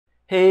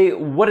Hey,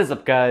 what is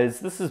up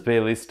guys? This is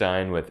Bailey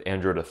Stein with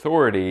Android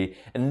Authority,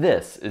 and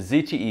this is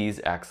ZTE's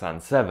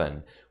Axon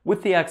 7.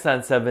 With the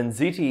Axon 7,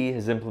 ZTE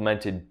has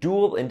implemented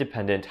dual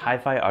independent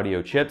hi-fi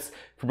audio chips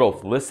for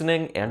both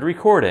listening and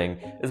recording,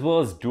 as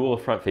well as dual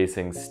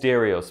front-facing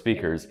stereo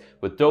speakers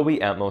with Dolby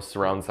Atmos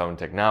surround sound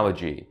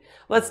technology.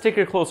 Let's take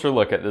a closer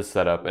look at this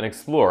setup and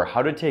explore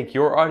how to take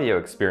your audio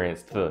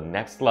experience to the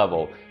next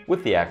level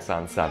with the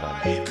Axon 7.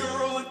 Hey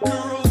girl.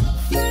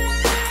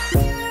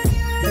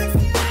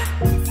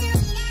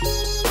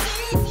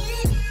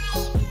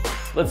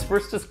 Let's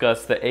first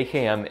discuss the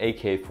AKM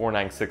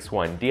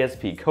AK4961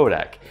 DSP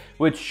codec,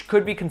 which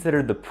could be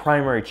considered the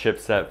primary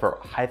chipset for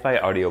hi-fi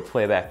audio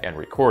playback and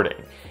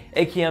recording.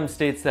 AKM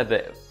states that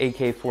the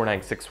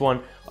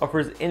AK4961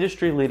 offers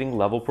industry-leading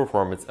level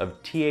performance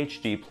of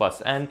THD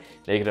plus N,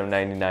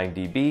 -99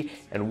 dB,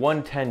 and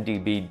 110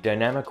 dB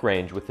dynamic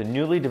range with the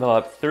newly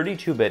developed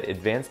 32-bit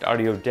advanced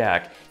audio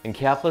DAC and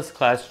capless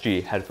Class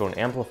G headphone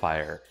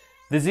amplifier.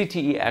 The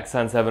ZTE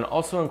Axon 7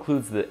 also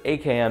includes the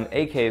AKM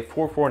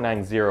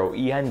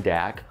AK4490EN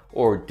DAC,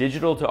 or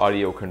Digital to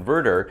Audio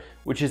Converter,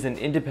 which is an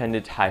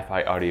independent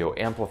hi-fi audio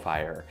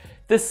amplifier.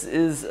 This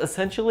is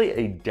essentially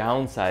a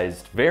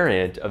downsized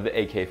variant of the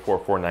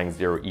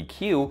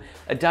AK4490EQ,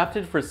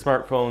 adapted for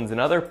smartphones and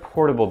other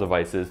portable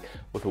devices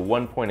with a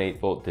 1.8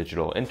 volt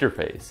digital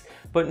interface.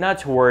 But not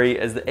to worry,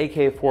 as the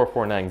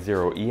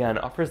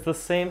AK4490EN offers the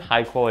same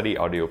high-quality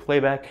audio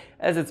playback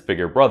as its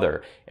bigger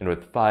brother, and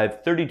with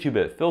 5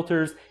 32-bit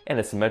filters and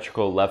a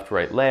symmetrical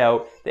left-right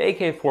layout, the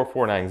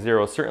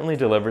AK4490 certainly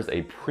delivers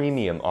a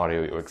premium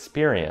audio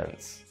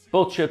experience.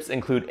 Both chips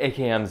include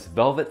AKM's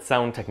Velvet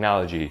Sound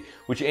technology,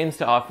 which aims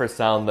to offer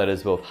sound that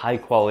is both high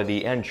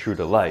quality and true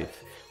to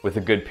life. With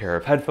a good pair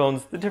of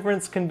headphones, the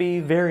difference can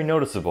be very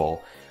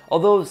noticeable.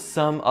 Although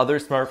some other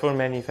smartphone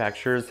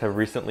manufacturers have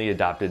recently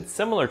adopted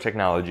similar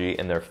technology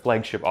in their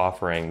flagship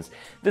offerings,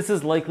 this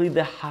is likely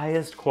the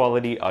highest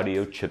quality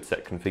audio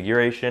chipset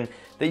configuration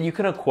that you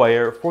can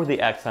acquire for the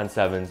Axon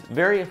 7's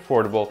very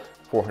affordable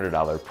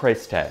 $400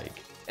 price tag.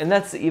 And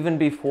that's even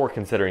before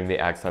considering the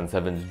Axon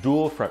 7's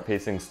dual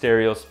front-facing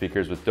stereo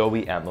speakers with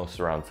Dolby Atmos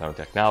surround sound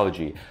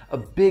technology, a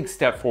big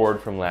step forward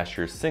from last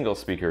year's single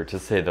speaker to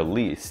say the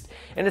least.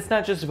 And it's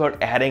not just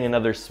about adding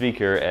another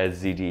speaker,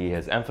 as ZTE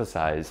has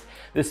emphasized.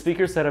 The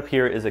speaker setup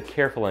here is a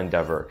careful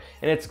endeavor,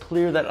 and it's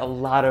clear that a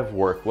lot of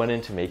work went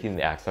into making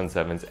the Axon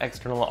 7's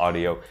external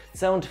audio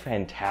sound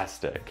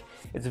fantastic.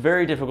 It's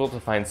very difficult to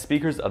find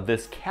speakers of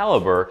this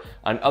caliber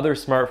on other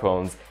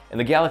smartphones, and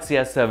the Galaxy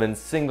S7's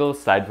single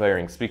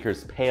side-firing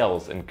speakers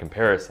pales in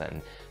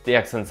comparison. The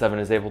Axon 7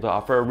 is able to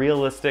offer a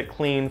realistic,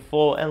 clean,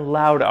 full, and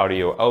loud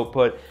audio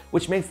output,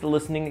 which makes the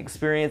listening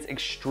experience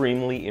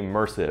extremely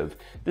immersive.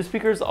 The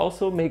speakers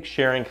also make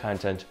sharing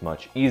content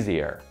much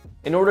easier.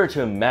 In order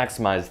to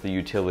maximize the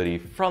utility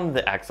from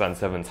the Axon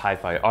 7's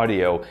hi-fi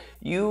audio,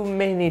 you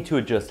may need to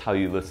adjust how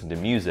you listen to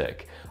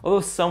music.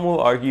 Although some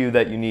will argue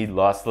that you need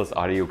lossless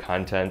audio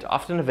content,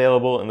 often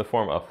available in the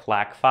form of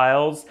FLAC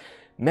files,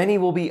 many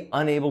will be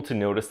unable to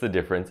notice the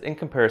difference in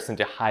comparison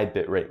to high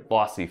bitrate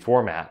lossy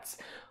formats.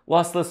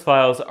 Lossless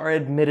files are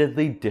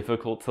admittedly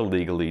difficult to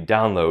legally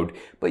download,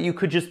 but you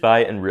could just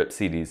buy and rip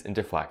CDs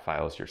into FLAC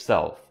files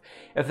yourself.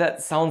 If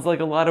that sounds like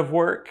a lot of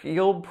work,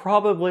 you'll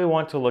probably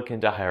want to look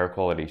into higher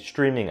quality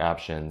streaming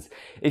options.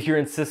 If you're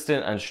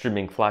insistent on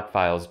streaming FLAC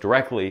files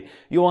directly,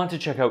 you'll want to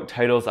check out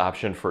Tidal's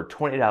option for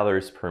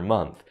 $20 per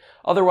month.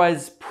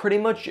 Otherwise, pretty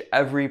much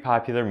every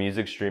popular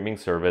music streaming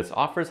service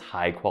offers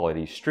high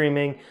quality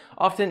streaming,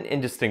 often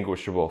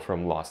indistinguishable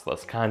from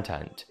lossless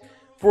content.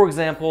 For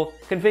example,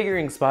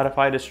 configuring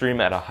Spotify to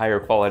stream at a higher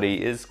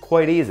quality is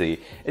quite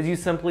easy, as you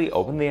simply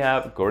open the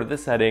app, go to the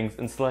settings,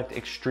 and select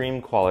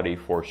extreme quality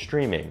for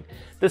streaming.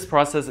 This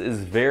process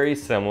is very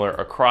similar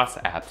across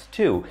apps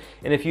too,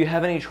 and if you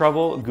have any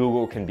trouble,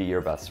 Google can be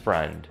your best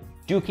friend.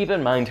 Do keep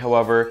in mind,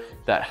 however,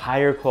 that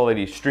higher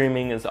quality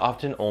streaming is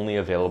often only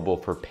available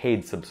for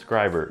paid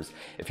subscribers.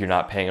 If you're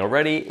not paying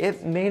already,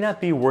 it may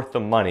not be worth the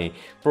money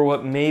for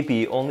what may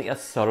be only a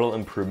subtle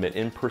improvement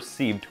in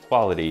perceived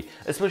quality,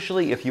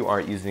 especially if you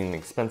aren't using an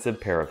expensive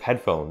pair of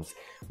headphones.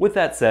 With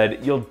that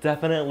said, you'll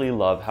definitely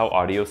love how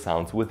audio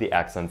sounds with the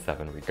Axon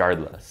 7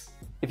 regardless.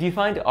 If you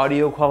find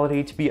audio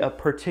quality to be of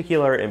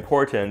particular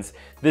importance,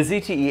 the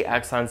ZTE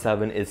Axon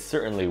 7 is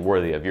certainly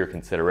worthy of your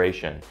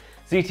consideration.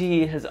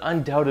 ZTE has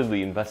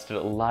undoubtedly invested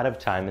a lot of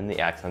time in the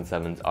Axon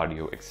 7's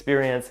audio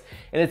experience,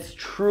 and it's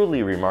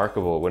truly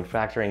remarkable when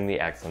factoring the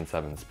Axon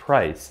 7's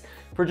price.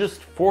 For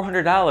just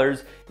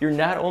 $400, you're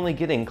not only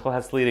getting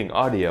class-leading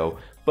audio,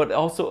 but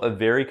also a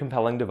very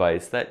compelling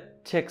device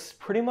that ticks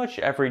pretty much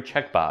every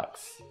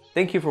checkbox.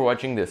 Thank you for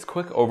watching this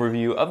quick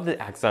overview of the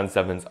Axon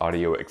 7's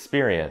audio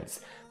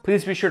experience.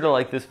 Please be sure to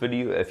like this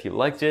video if you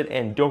liked it,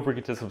 and don't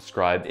forget to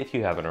subscribe if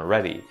you haven't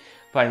already.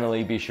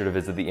 Finally, be sure to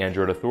visit the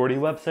Android Authority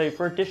website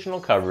for additional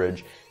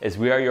coverage, as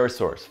we are your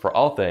source for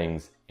all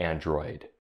things Android.